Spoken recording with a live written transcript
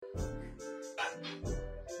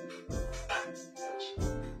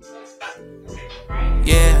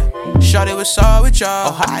shorty was all with y'all.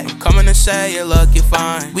 Oh, hi. Coming to say you look, you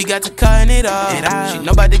fine. We got to cutting it off. She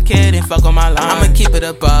know about the kid and fuck on my line. I'ma keep it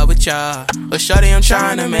above with y'all. But shorty, I'm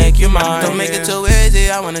trying to make you mine. Don't make it too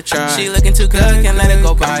easy, I wanna try. She looking too good, can't let it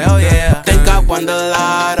go by, oh yeah. Think I won the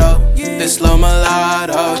lotto. This slow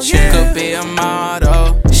mulatto chick could be a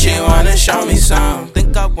model. She wanna show me some.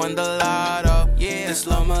 Think I won the lotto. This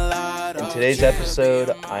slow mulatto. In today's episode,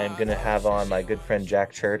 I am going to have on my good friend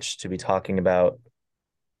Jack Church to be talking about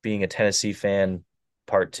being a Tennessee fan,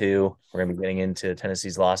 part 2. We're going to be getting into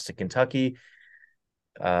Tennessee's loss to Kentucky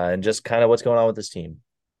and just kind of what's going on with this team.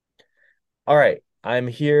 All right, I'm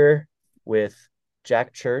here with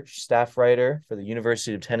Jack Church, staff writer for the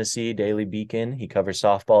University of Tennessee Daily Beacon. He covers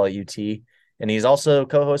softball at UT, and he's also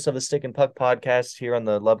co-host of the Stick and Puck podcast here on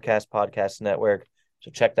the Lub Cast podcast network. So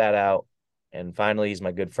check that out. And finally, he's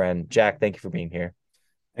my good friend. Jack, thank you for being here.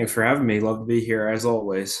 Thanks for having me. Love to be here as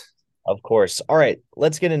always. Of course. All right,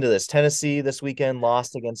 let's get into this. Tennessee this weekend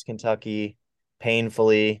lost against Kentucky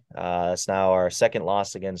painfully. It's now our second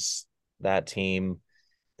loss against that team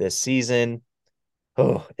this season.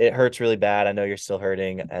 Oh, it hurts really bad. I know you're still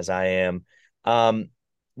hurting, as I am.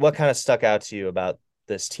 What kind of stuck out to you about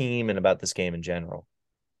this team and about this game in general?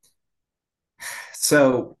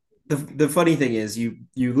 So the funny thing is you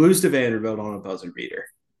lose to Vanderbilt on a buzzer beater.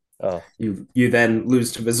 Oh, you then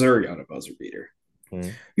lose to Missouri on a buzzer beater. hmm.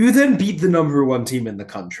 You then beat the number 1 team in the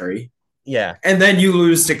country. Yeah. And then you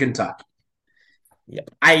lose to Kentucky.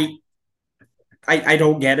 Yep. I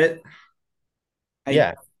don't get it.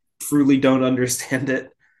 I truly don't understand it.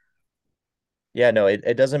 Yeah, no,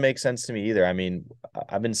 it doesn't make sense to me either. I mean,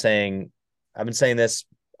 I've been saying this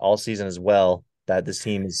all season as well, that this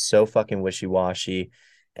team is so fucking wishy-washy.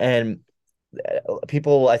 And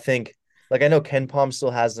people, I think, like I know Ken Palm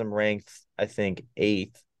still has them ranked, I think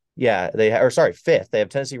 8th. Yeah, 5th. They have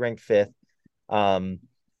Tennessee ranked 5th.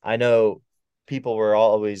 I know people were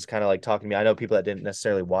always kind of like talking to me. I know people that didn't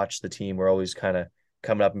necessarily watch the team were always kind of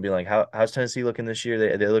coming up and being like, how's Tennessee looking this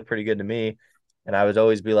year? They look pretty good to me. And I would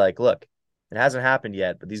always be like, look, it hasn't happened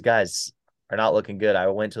yet, but these guys are not looking good. I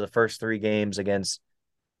went to the first 3 games against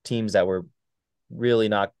teams that were really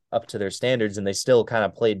not up to their standards, and they still kind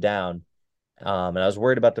of played down. And I was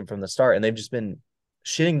worried about them from the start, and they've just been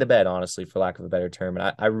shitting the bed, honestly, for lack of a better term.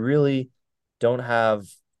 And I really don't have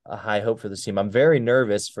a high hope for this team. I'm very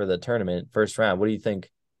nervous for the tournament first round. What do you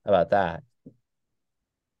think about that?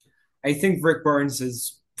 I think Rick Barnes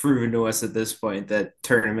has proven to us at this point that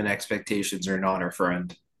tournament expectations are not our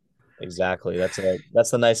friend. Exactly.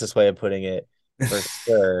 That's the nicest way of putting it, for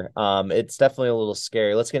sure. It's definitely a little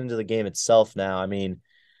scary. Let's get into the game itself now. I mean,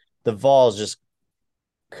 the Vols just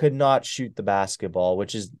could not shoot the basketball,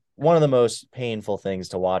 which is one of the most painful things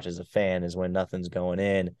to watch as a fan, is when nothing's going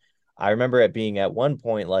in. I remember it being at one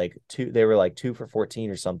point they were like 2 for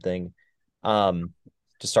 14 or something to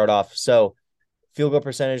start off. So field goal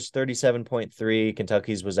percentage 37.3.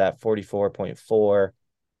 Kentucky's was at 44.4.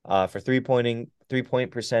 For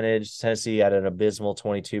three-point percentage, Tennessee had an abysmal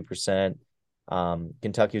 22%.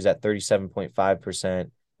 Kentucky was at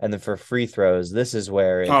 37.5%. And then for free throws, this is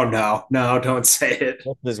where no, don't say it.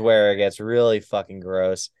 This is where it gets really fucking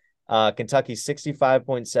gross. Kentucky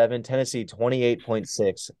 65.7, Tennessee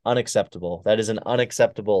 28.6. Unacceptable. That is an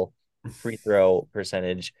unacceptable free throw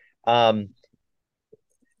percentage.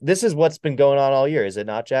 This is what's been going on all year, is it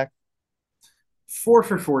not, Jack? 4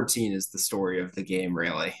 for 14 is the story of the game,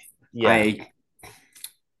 really. Yeah.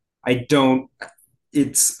 I don't.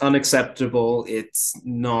 It's unacceptable. It's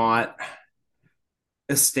not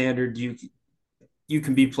a standard you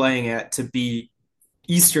can be playing at to beat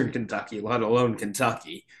Eastern Kentucky, let alone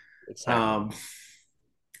Kentucky. Exactly.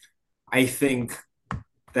 I think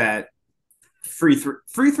that free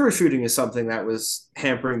throw shooting is something that was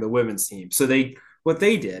hampering the women's team. So what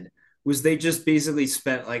they did was they just basically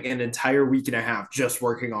spent like an entire week and a half just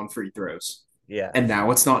working on free throws. Yeah. And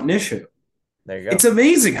now it's not an issue. There you go. It's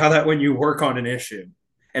amazing how that when you work on an issue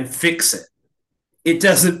and fix it, it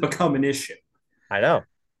doesn't become an issue. I know.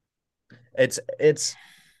 It's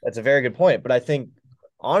a very good point, but I think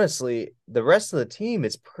honestly, the rest of the team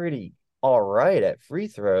is pretty all right at free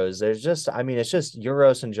throws. It's just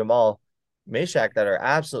Euros and Jamal Meshack that are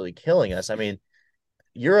absolutely killing us. I mean,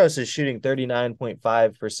 Euros is shooting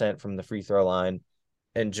 39.5% from the free throw line,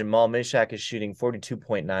 and Jamal Meshack is shooting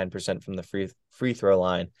 42.9% from the free throw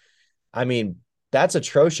line. I mean, that's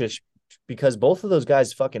atrocious because both of those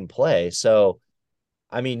guys fucking play. So,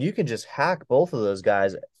 I mean, you can just hack both of those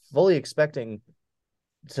guys, fully expecting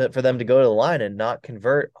for them to go to the line and not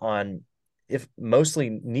convert on, if mostly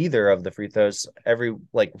neither of the free throws. Every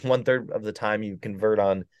like 1/3 of the time you convert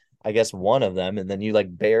on, I guess, one of them, and then you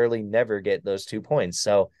like barely never get those 2 points.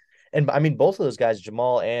 So And I mean, both of those guys,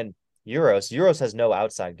 Jamal and Euros has no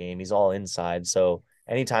outside game. He's all inside. So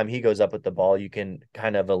anytime he goes up with the ball, you can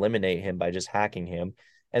kind of eliminate him by just hacking him.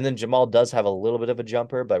 And then Jamal does have a little bit of a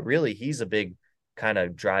jumper, but really he's a big kind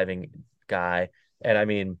of driving guy. And I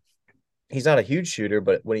mean, he's not a huge shooter,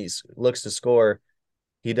 but when he looks to score,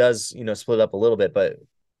 he does, split up a little bit. But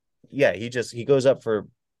yeah, he goes up for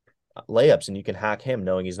layups and you can hack him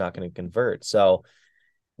knowing he's not going to convert. So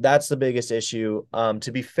that's the biggest issue.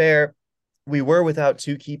 To be fair, we were without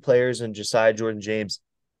two key players in Josiah Jordan James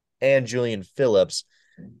and Julian Phillips.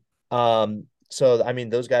 So I mean,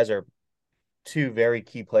 those guys are two very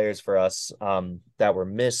key players for us that we're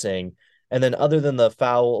missing. And then other than the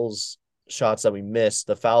fouls shots that we missed,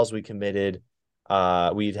 the fouls we committed,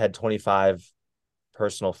 we had 25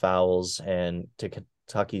 personal fouls and to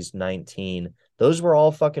Kentucky's 19. Those were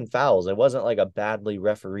all fucking fouls. It wasn't like a badly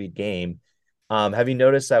refereed game. Have you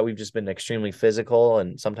noticed that we've just been extremely physical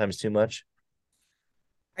and sometimes too much?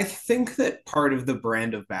 I think that part of the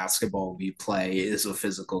brand of basketball we play is a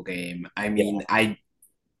physical game. I Yeah. mean,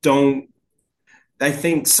 don't I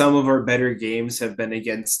think some of our better games have been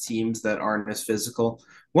against teams that aren't as physical.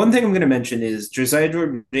 One thing I'm going to mention is Josiah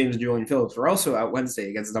Jordan James and Julian Phillips were also out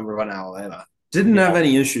Wednesday against number one Alabama. Didn't have Yeah.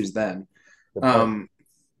 any issues then. Good point. Um,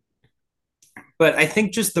 but I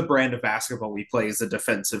think just the brand of basketball we play is a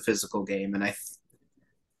defensive physical game, and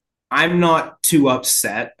I'm not too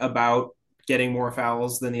upset about getting more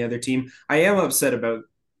fouls than the other team. I am upset about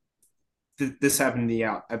this happened in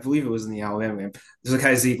I believe it was in the Alabama game. There's a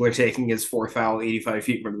guy Ziegler taking his fourth foul 85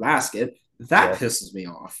 feet from the basket. That Yeah. pisses me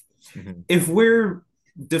off. Mm-hmm. If we're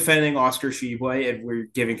defending Oscar Tshiebwe and we're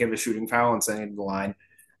giving him a shooting foul and sending him to the line,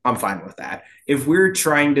 I'm fine with that. If we're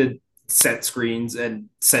trying to set screens and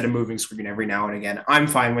set a moving screen every now and again, I'm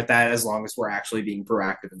fine with that as long as we're actually being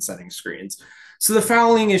proactive in setting screens. So the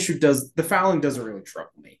fouling doesn't really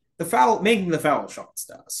trouble me. Making the foul shots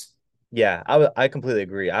does. Yeah, I completely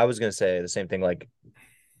agree. I was gonna say the same thing. Like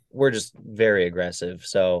we're just very aggressive.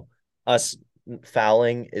 So us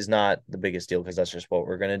fouling is not the biggest deal because that's just what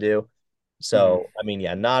we're gonna do. Mm-hmm. So I mean,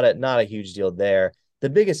 yeah, not a huge deal there. The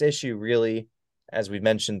biggest issue, really, as we've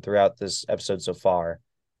mentioned throughout this episode so far,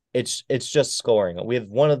 it's just scoring. We have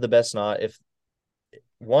one of the best, not if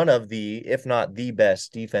one of the, if not the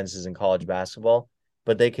best defenses in college basketball,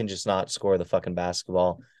 but they can just not score the fucking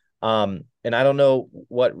basketball. And I don't know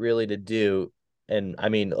what really to do. And I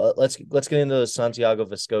mean, let's get into the Santiago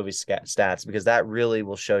Vescovi stats because that really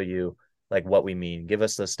will show you like what we mean. Give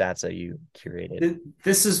us the stats that you curated.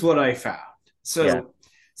 This is what I found. Yeah. So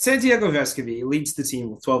Santiago Vescovi leads the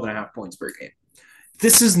team with 12 and a half points per game.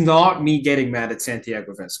 This is not me getting mad at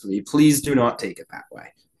Santiago Vescovi. Please do not take it that way.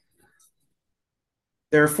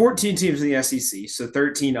 There are 14 teams in the SEC, so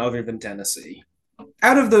 13 other than Tennessee.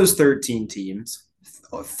 Out of those 13 teams,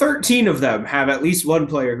 13 of them have at least one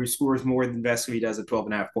player who scores more than Vescovi does at 12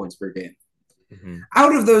 and a half points per game. Mm-hmm.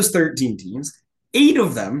 Out of those 13 teams, 8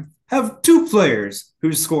 of them have two players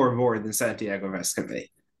who score more than Santiago Vescovi.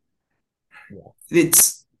 Yeah.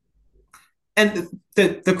 It's and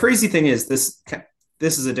the crazy thing is this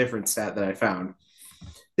is a different stat that I found.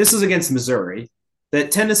 This is against Missouri.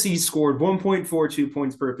 That Tennessee scored 1.42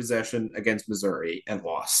 points per possession against Missouri and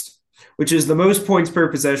lost, which is the most points per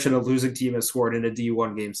possession a losing team has scored in a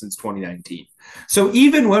D1 game since 2019. So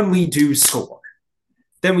even when we do score,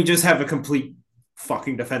 then we just have a complete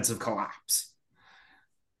fucking defensive collapse.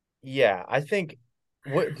 Yeah, I think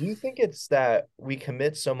what do you think it's that we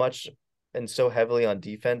commit so much and so heavily on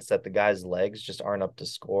defense that the guys' legs just aren't up to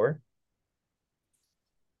score?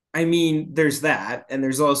 I mean, there's that, and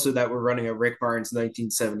there's also that we're running a Rick Barnes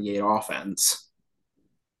 1978 offense.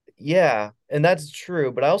 Yeah, and that's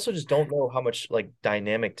true, but I also just don't know how much like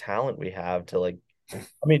dynamic talent we have to like I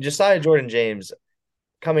mean, Josiah Jordan James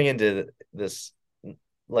coming into this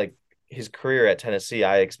like his career at Tennessee,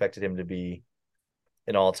 I expected him to be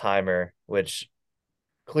an all-timer, which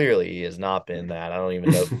clearly he has not been that. I don't even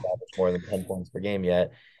know if he's averaged more than 10 points per game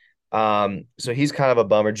yet. So he's kind of a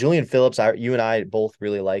bummer. Julian Phillips, you and I both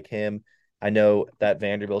really like him. I know that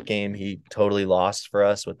Vanderbilt game he totally lost for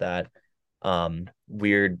us with that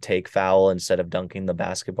weird take foul instead of dunking the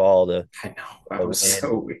basketball to I know that was win,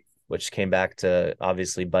 so weird. which came back to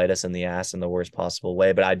obviously bite us in the ass in the worst possible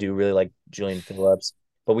way. But I do really like Julian Phillips.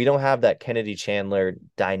 But we don't have that Kennedy Chandler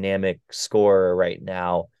dynamic scorer right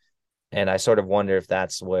now. And I sort of wonder if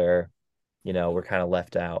that's where, we're kind of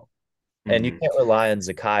left out. And you Mm-hmm. can't rely on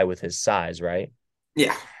Zakai with his size, right?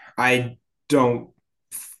 Yeah, I don't.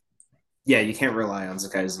 Yeah, you can't rely on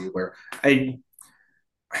Zakai Ziegler. I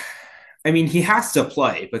mean, he has to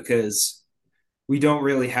play because we don't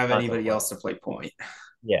really have Not gonna anybody play. else to play point.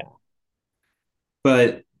 Yeah.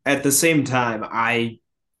 But at the same time, I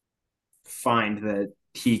find that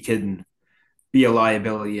he can be a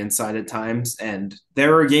liability inside at times. And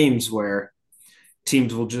there are games where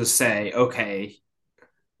teams will just say, okay,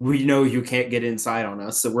 we know you can't get inside on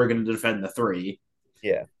us, so we're going to defend the three.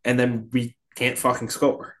 Yeah. And then we can't fucking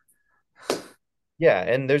score. Yeah,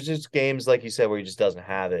 and there's just games like you said where he just doesn't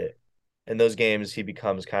have it. In those games, he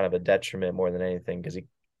becomes kind of a detriment more than anything because he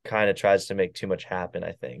kind of tries to make too much happen,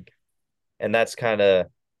 I think. And that's the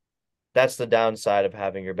downside of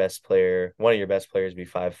having your best player, one of your best players be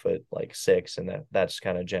 5 foot like 6, and that's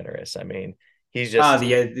kind of generous. I mean, he's Ah,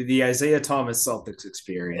 just the Isaiah Thomas Celtics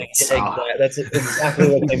experience. Ah. exactly that's exactly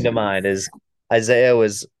what came to mind is Isaiah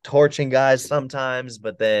was torching guys sometimes,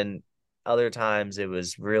 but then other times it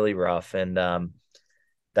was really rough. And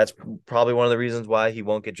that's probably one of the reasons why he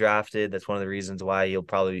won't get drafted. That's one of the reasons why you'll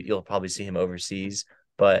probably see him overseas.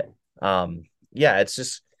 But yeah, it's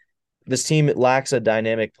just this team lacks a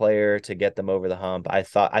dynamic player to get them over the hump. I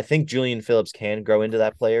think Julian Phillips can grow into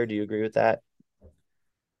that player. Do you agree with that?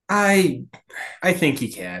 I I think he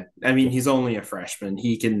can. I mean, he's only a freshman.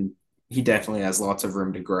 He definitely has lots of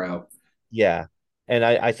room to grow. Yeah. And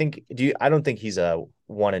I think I don't think he's a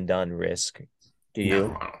one and done risk. Do No,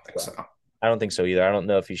 you? I don't think so. I don't think so either. I don't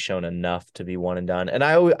know if he's shown enough to be one and done. And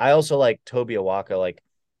I also like Toby Awaka. Like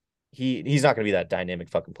he's not going to be that dynamic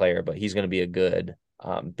fucking player, but he's going to be a good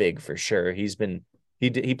big for sure. He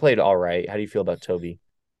played all right. How do you feel about Toby?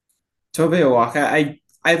 Tobe Awaka,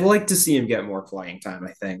 I'd like to see him get more playing time,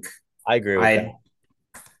 I think. I agree with that. I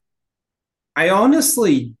I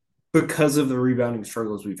honestly, because of the rebounding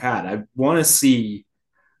struggles we've had, I want to see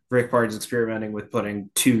Rick Barnes experimenting with putting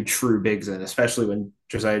two true bigs in, especially when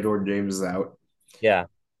Josiah Jordan James is out. Yeah.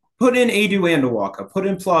 Put in Adu and Awaka. Put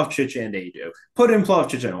in Plavcic and Adu. Put in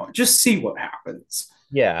Plavcic and Awaka. Just see what happens.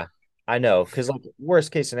 Yeah. I know. Because like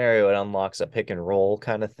worst case scenario, it unlocks a pick and roll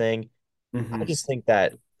kind of thing. I Mm-hmm. just think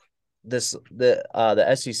that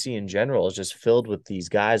the SEC in general is just filled with these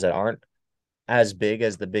guys that aren't as big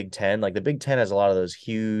as the Big Ten. Like the Big Ten has a lot of those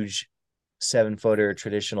huge 7 footer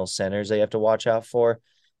traditional centers they have to watch out for.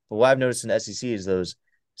 But what I've noticed in the SEC is those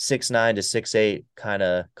 6'9" to 6'8" kind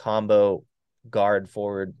of combo guard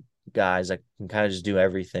forward guys that can kind of just do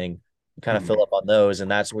everything. You kind of Mm-hmm. fill up on those, and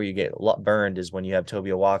that's where you get burned is when you have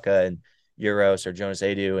Toby Awaka and Euros or Jonas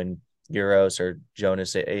Adu and Euros or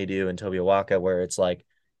Jonas Adu and Toby Awaka, where it's like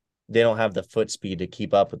they don't have the foot speed to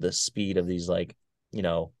keep up with the speed of these like,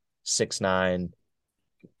 6'9"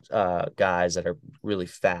 guys that are really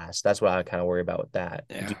fast. That's what I kind of worry about with that.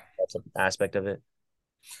 Yeah. That's an aspect of it.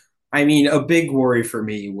 I mean, a big worry for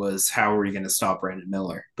me was how are we going to stop Brandon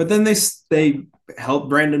Miller? But then they helped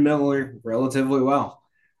Brandon Miller relatively well.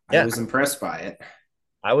 I Yeah, was impressed by it.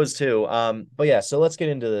 I was too. But yeah, so let's get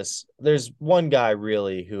into this. There's one guy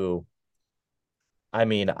really who, I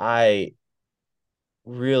mean, I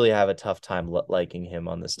really have a tough time liking him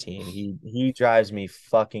on this team. He drives me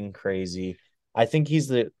fucking crazy. I think he's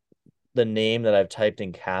the name that I've typed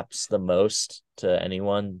in caps the most to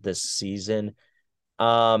anyone this season.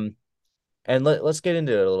 Um, and let's get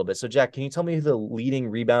into it a little bit. So, Jack, can you tell me who the leading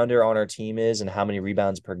rebounder on our team is and how many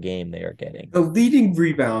rebounds per game they are getting? The leading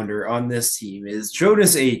rebounder on this team is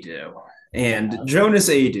Jonas Adu, and Jonas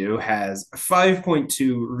Adu has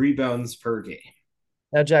 5.2 rebounds per game.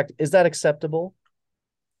 Now, Jack, is that acceptable?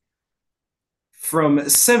 From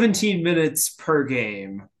 17 minutes per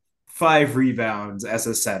game, 5 rebounds as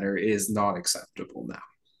a center is not acceptable now.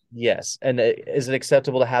 Yes. And is it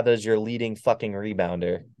acceptable to have that as your leading fucking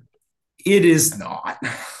rebounder? It is not.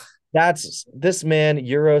 That's this man,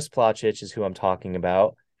 Euros Placic, is who I'm talking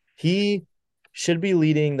about. He should be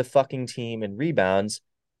leading the fucking team in rebounds.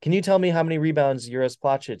 Can you tell me how many rebounds Euros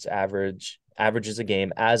Placic averages a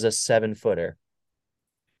game as a 7 footer?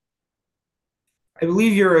 I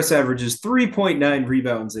believe Euros averages 3.9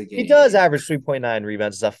 rebounds a He game, does average 3.9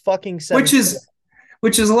 rebounds as a fucking which 7 footer. is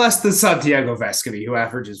which is less than Santiago Vescovi, who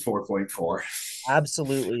averages 4.4.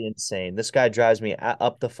 Absolutely insane. This guy drives me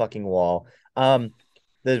up the fucking wall.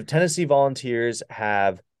 The Tennessee Volunteers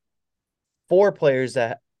have 4 players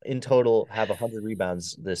that in total have 100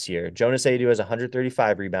 rebounds this year. Jonas Adu has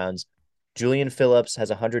 135 rebounds. Julian Phillips has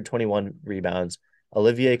 121 rebounds.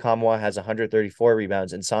 Olivier Kamwa has 134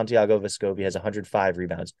 rebounds, and Santiago Vescovi has 105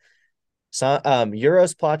 rebounds.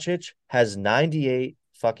 Euros Placic has 98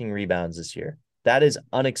 fucking rebounds this year. That is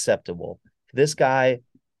unacceptable. This guy,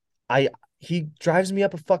 I he drives me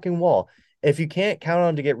up a fucking wall. If you can't count on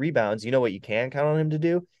him to get rebounds, you know what you can count on him to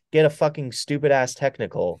do? Get a fucking stupid ass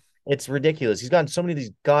technical. It's ridiculous. He's gotten so many of these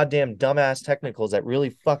goddamn dumbass technicals that really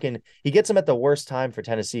fucking he gets them at the worst time for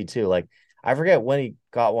Tennessee too. Like I forget when he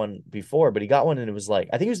got one before, but he got one and it was like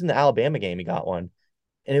I think it was in the Alabama game he got one.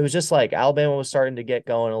 And it was just like Alabama was starting to get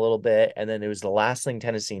going a little bit, and then it was the last thing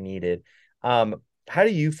Tennessee needed. How do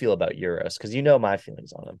you feel about Euros? Because you know my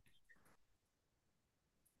feelings on him.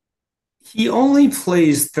 He only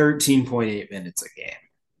plays 13.8 minutes a game,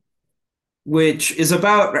 which is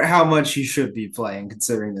about how much he should be playing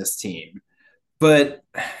considering this team. But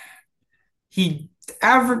he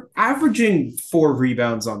averaging 4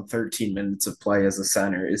 rebounds on 13 minutes of play as a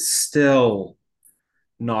center is still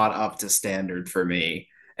not up to standard for me.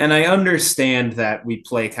 And I understand that we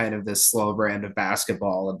play kind of this slow brand of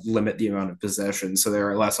basketball and limit the amount of possession, so there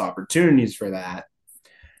are less opportunities for that.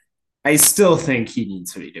 I still think he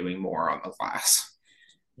needs to be doing more on the glass.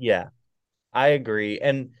 Yeah, I agree.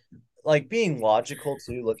 And like being logical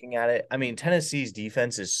too, looking at it, I mean, Tennessee's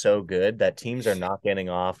defense is so good that teams are not getting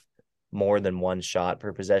off more than one shot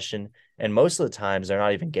per possession. And most of the times they're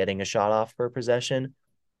not even getting a shot off per possession.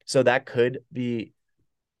 So that could be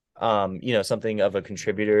something of a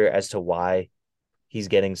contributor as to why he's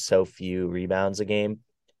getting so few rebounds a game.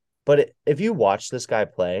 But if you watch this guy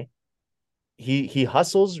play, he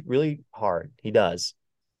hustles really hard. He does.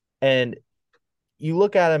 And you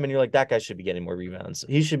look at him and you're like, that guy should be getting more rebounds.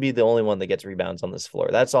 He should be the only one that gets rebounds on this floor.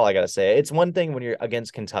 That's all I gotta say. It's one thing when you're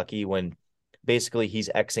against Kentucky when basically he's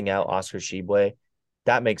Xing out Oscar Tshiebwe.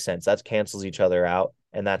 That makes sense. That cancels each other out,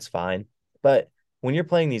 and that's fine. But when you're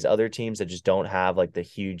playing these other teams that just don't have like the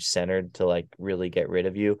huge center to like really get rid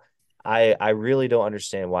of you, I really don't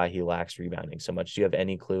understand why he lacks rebounding so much. Do you have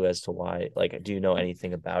any clue as to why? Like, do you know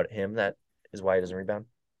anything about him that is why he doesn't rebound?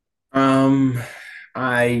 Um,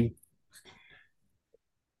 I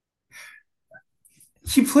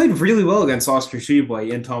He played really well against Oscar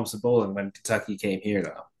Tshiebwe and Thompson Bowling when Kentucky came here,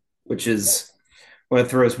 though, which is what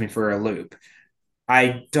throws me for a loop.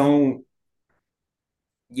 I don't,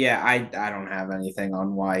 yeah, I don't have anything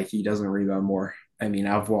on why he doesn't rebound more. I mean,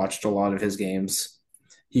 I've watched a lot of his games.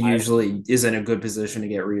 He I usually is in a good position to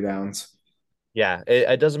get rebounds. Yeah,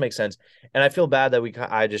 it doesn't make sense. And I feel bad that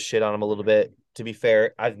I just shit on him a little bit. To be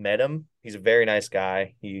fair, I've met him. He's a very nice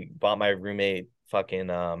guy. He bought my roommate fucking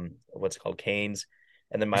what's it called, Canes.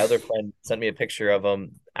 And then my other friend sent me a picture of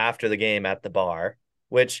him after the game at the bar,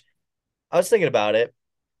 which I was thinking about it.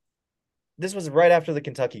 This was right after the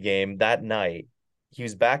Kentucky game that night. He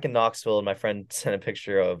was back in Knoxville, and my friend sent a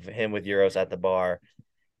picture of him with Euros at the bar.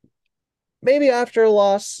 Maybe after a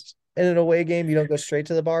loss in an away game, you don't go straight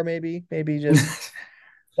to the bar, maybe just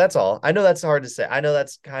that's all. I know that's hard to say. I know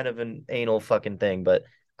that's kind of an anal fucking thing, but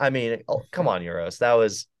I mean, oh, come on, Euros. That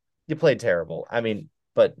was you played terrible. I mean,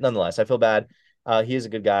 but nonetheless, I feel bad. He is a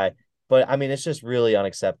good guy, but I mean, it's just really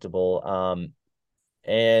unacceptable.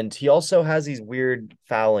 And he also has these weird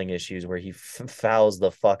fouling issues where he fouls the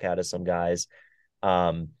fuck out of some guys,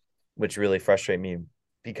 um, which really frustrate me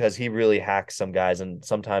because he really hacks some guys, and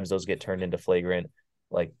sometimes those get turned into flagrant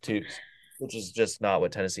like twos, which is just not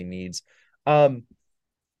what Tennessee needs. Um,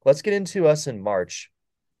 let's get into us in March.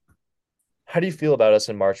 How do you feel about us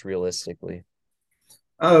in March realistically?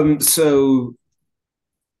 So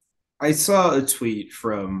I saw a tweet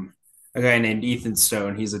from a guy named Ethan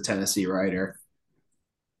Stone. He's a Tennessee writer.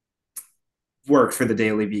 Worked for the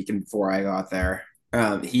Daily Beacon before I got there.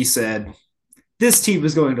 He said this team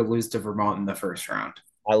is going to lose to Vermont in the first round.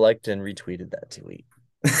 I liked and retweeted that tweet.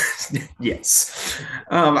 Yes.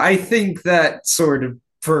 I think that sort of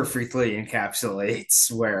perfectly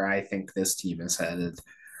encapsulates where I think this team is headed.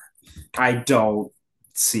 I don't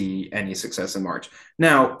see any success in March.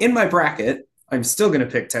 Now, in my bracket, I'm still going to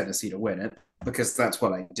pick Tennessee to win it because that's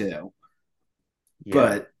what I do. Yeah.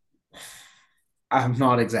 But I'm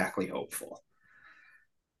not exactly hopeful.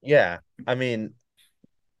 Yeah. I mean,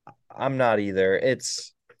 I'm not either.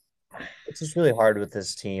 It's just really hard with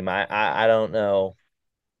this team. I don't know.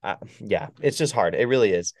 Yeah, it's just hard. It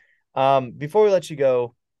really is. Before we let you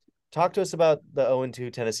go, talk to us about the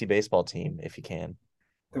 0-2 Tennessee baseball team, if you can.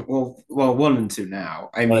 Well, 1-2 now.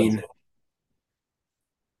 I One and mean,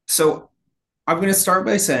 so I'm going to start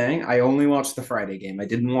by saying I only watched the Friday game. I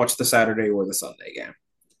didn't watch the Saturday or the Sunday game.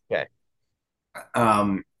 Okay.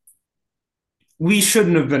 Um, we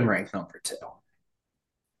shouldn't have been ranked number 2.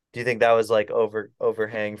 Do you think that was like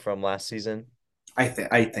overhang from last season? I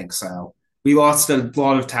think so. We lost a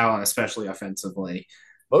lot of talent, especially offensively.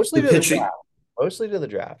 Mostly The to the pitching, draft. Mostly to the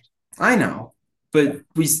draft. I know, but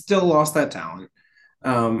we still lost that talent.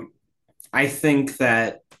 Um, I think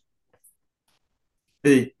that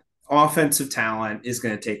the offensive talent is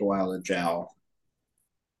going to take a while to gel.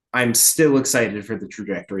 I'm still excited for the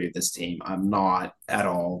trajectory of this team. I'm not at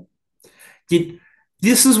all.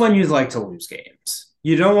 This is when you'd like to lose games.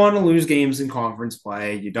 You don't want to lose games in conference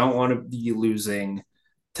play. You don't want to be losing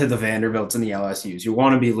to the Vanderbilts and the LSUs. You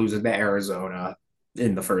want to be losing to Arizona.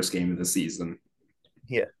 in the first game of the season.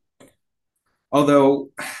 Yeah.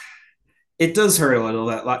 Although it does hurt a little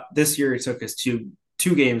that this year it took us two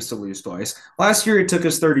games to lose twice. Last year it took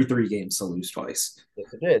us 33 games to lose twice.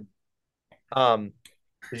 Yes, it did. Um,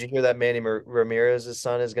 did you hear that Ramirez's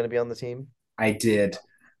son is going to be on the team? I did. How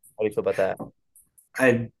do you feel about that?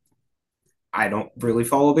 I I don't really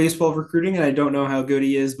follow baseball recruiting, and I don't know how good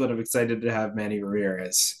he is, but I'm excited to have Manny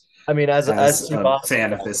Ramirez I mean, as as two a Boston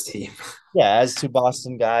fan of guys, this team. yeah, as two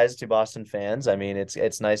Boston guys, two Boston fans. I mean,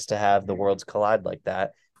 it's nice to have the worlds collide like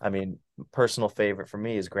that. I mean, personal favorite for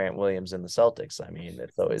me is Grant Williams and the Celtics. I mean,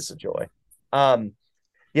 it's always a joy. Um,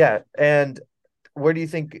 yeah, and where do you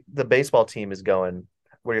think the baseball team is going?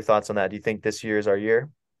 What are your thoughts on that? Do you think this year is our year?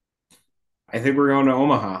 I think we're going to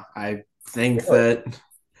Omaha. I think Really? that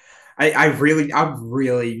I'm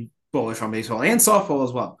really bullish on baseball and softball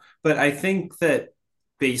as well. But I think that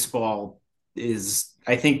baseball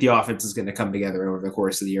I think the offense is going to come together over the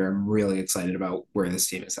course of the year. I'm really excited about where this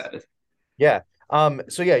team is headed. Yeah.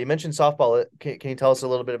 So yeah, you mentioned softball. Can you tell us a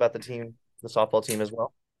little bit about the team, the softball team as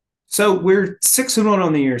well? So we're 6-1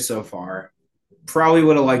 on the year so far. Probably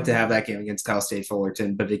would have liked to have that game against Cal State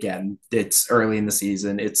Fullerton, but again, it's early in the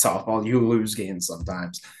season. It's softball. You lose games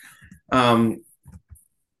sometimes. Um,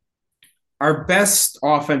 our best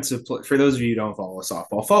offensive play, for those of you who don't follow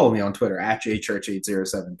softball, follow me on Twitter at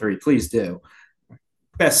jchurch8073. Please do.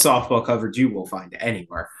 Best softball coverage you will find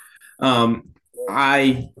anywhere. Um,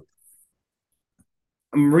 I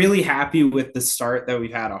am really happy with the start that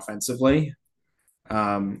we've had offensively,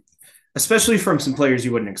 um, especially from some players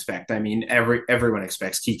you wouldn't expect. I mean, everyone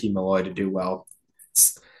expects Kiki Malloy to do well.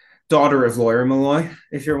 It's daughter of Lawyer Malloy,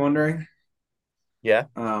 if you're wondering. Yeah.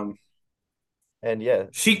 Um, And yeah,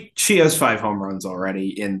 she has 5 home runs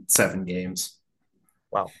already in 7 games.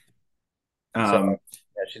 wow. So Um,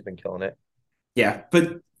 yeah, she's been killing it. yeah,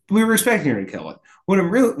 but we were expecting her to kill it. What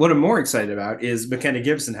I'm more excited about is McKenna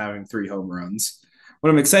Gibson having 3 home runs. What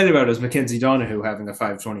I'm excited about is Mackenzie Donahue having a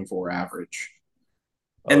 524 average.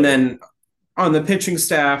 Oh And yeah. then on the pitching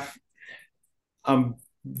staff, I'm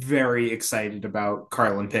very excited about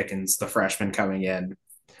Carlin Pickens, the freshman coming in.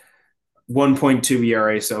 1.2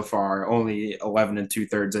 ERA so far, only 11 and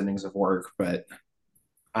 2/3 innings of work, but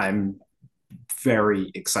I'm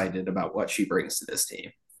very excited about what she brings to this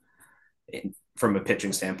team from a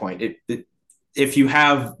pitching standpoint. If you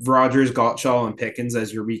have Rogers, Gottschall, and Pickens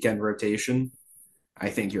as your weekend rotation, I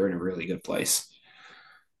think you're in a really good place.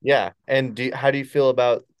 Yeah. And how do you feel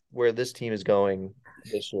about where this team is going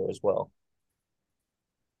this year as well?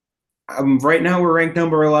 Right now, we're ranked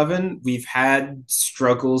number 11. We've had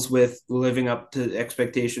struggles with living up to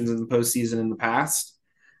expectations in the postseason in the past.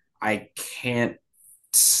 I can't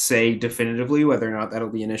say definitively whether or not that'll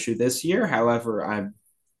be an issue this year. However,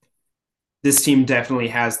 this team definitely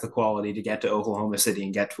has the quality to get to Oklahoma City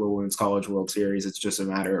and get to a Women's College World Series. It's just a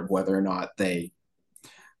matter of whether or not they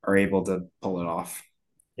are able to pull it off.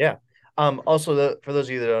 Yeah. Also, for those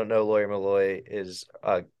of you that don't know, Lawyer Malloy is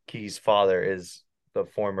Key's father is the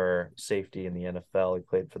former safety in the NFL. He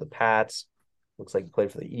played for the Pats. Looks like he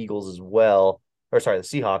played for the Eagles as well. Or sorry, the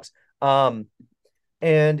Seahawks.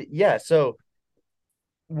 And yeah, so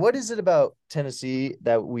what is it about Tennessee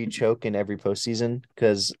that we choke in every postseason?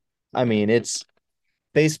 Because I mean, it's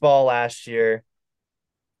baseball last year,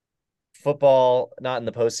 football not in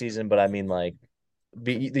the postseason, but I mean like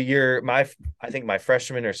the year I think my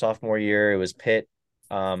freshman or sophomore year it was Pitt.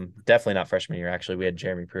 Definitely not freshman year. Actually, we had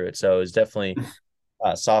Jeremy Pruitt, so it was definitely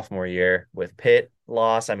sophomore year with Pitt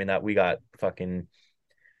loss. I mean that we got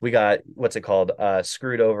what's it called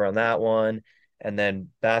screwed over on that one, and then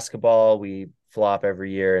basketball we flop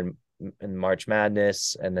every year in March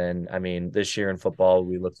Madness, and then I mean this year in football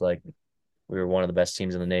we looked like we were one of the best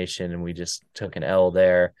teams in the nation, and we just took an L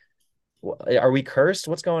there. Are we cursed?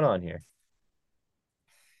 What's going on here?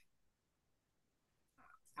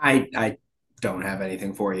 I don't have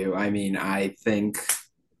anything for you. I mean, I think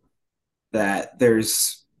that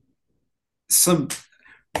there's some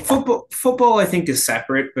football I think is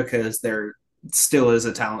separate because there still is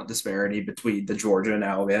a talent disparity between the Georgia and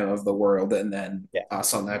Alabama of the world and then Yeah.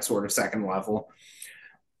 us on that sort of second level.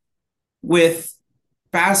 With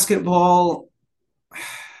basketball,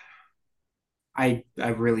 I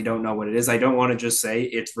really don't know what it is. I don't want to just say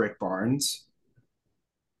it's Rick Barnes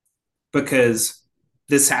because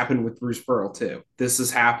this happened with Bruce Pearl too. This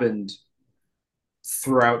has happened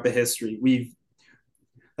throughout the history. We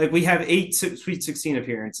have 8 Sweet 16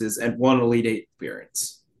 appearances and one Elite Eight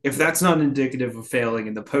appearance. If that's not indicative of failing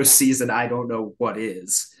in the postseason, I don't know what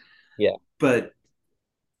is. Yeah. But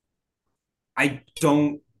I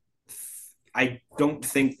don't I don't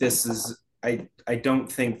think this is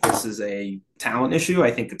a talent issue.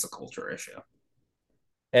 I think it's a culture issue.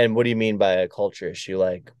 And what do you mean by a culture issue?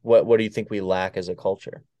 Like, what do you think we lack as a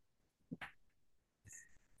culture?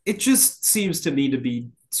 It just seems to me to be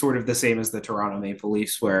sort of the same as the Toronto Maple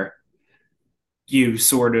Leafs, where you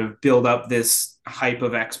sort of build up this hype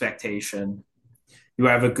of expectation. You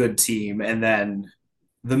have a good team, and then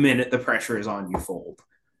the minute the pressure is on, you fold.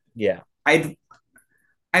 Yeah. I'd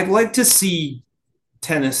like to see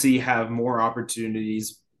Tennessee have more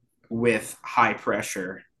opportunities with high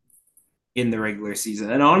pressure in the regular season,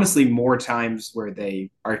 and honestly, more times where they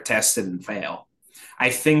are tested and fail. I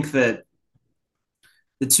think that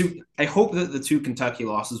I hope that the two Kentucky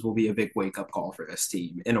losses will be a big wake up call for this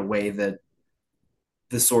team in a way that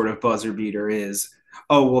the sort of buzzer beater is,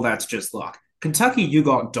 oh, well, that's just luck. Kentucky, you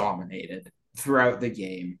got dominated throughout the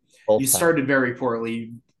game. You started very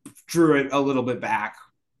poorly, drew it a little bit back,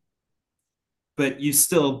 but you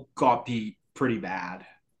still got beat pretty bad.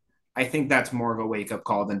 I think that's more of a wake-up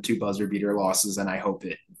call than two buzzer beater losses, and I hope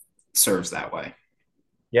it serves that way.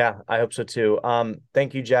 Yeah, I hope so too.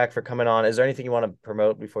 Thank you, Jack, for coming on. Is there anything you want to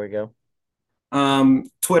promote before you go?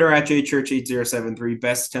 Twitter at jchurch8073,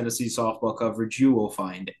 best Tennessee softball coverage you will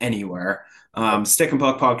find anywhere. Stick and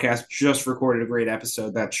Puck podcast just recorded a great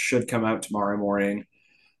episode that should come out tomorrow morning.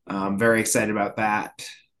 Very excited about that.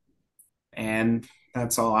 And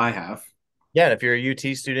that's all I have. Yeah, and if you're a UT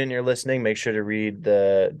student and you're listening, make sure to read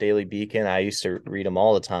the Daily Beacon. I used to read them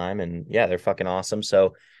all the time, and yeah, they're fucking awesome.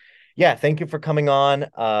 So yeah, thank you for coming on.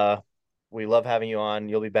 We love having you on.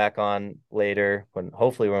 You'll be back on later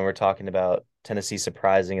hopefully when we're talking about Tennessee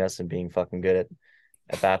surprising us and being fucking good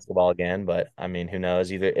at basketball again. But I mean, who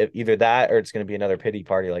knows? Either that or it's going to be another pity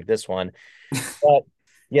party like this one. But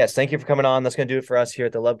yes, thank you for coming on. That's going to do it for us here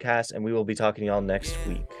at the Lub Cast, and we will be talking to y'all next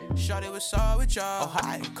week. Shorty was all with y'all. Oh,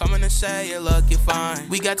 hi. Coming to say you looking fine.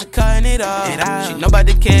 We got to cutting it off. She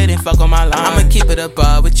nobody kidding, fuck on my line. I'ma keep it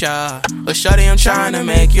above with y'all. But shorty, I'm trying to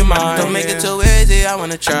make you mine. Don't make it too easy, I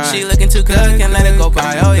wanna try. She looking too good, can't let it go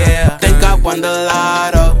by. Oh yeah. Think I won the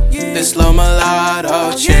lotto. This low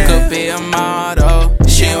mulatto chick could be a model.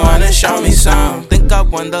 She wanna show me some. Think I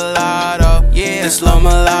won the lotto. Yeah. This low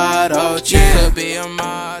mulatto chick could be a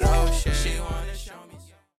model.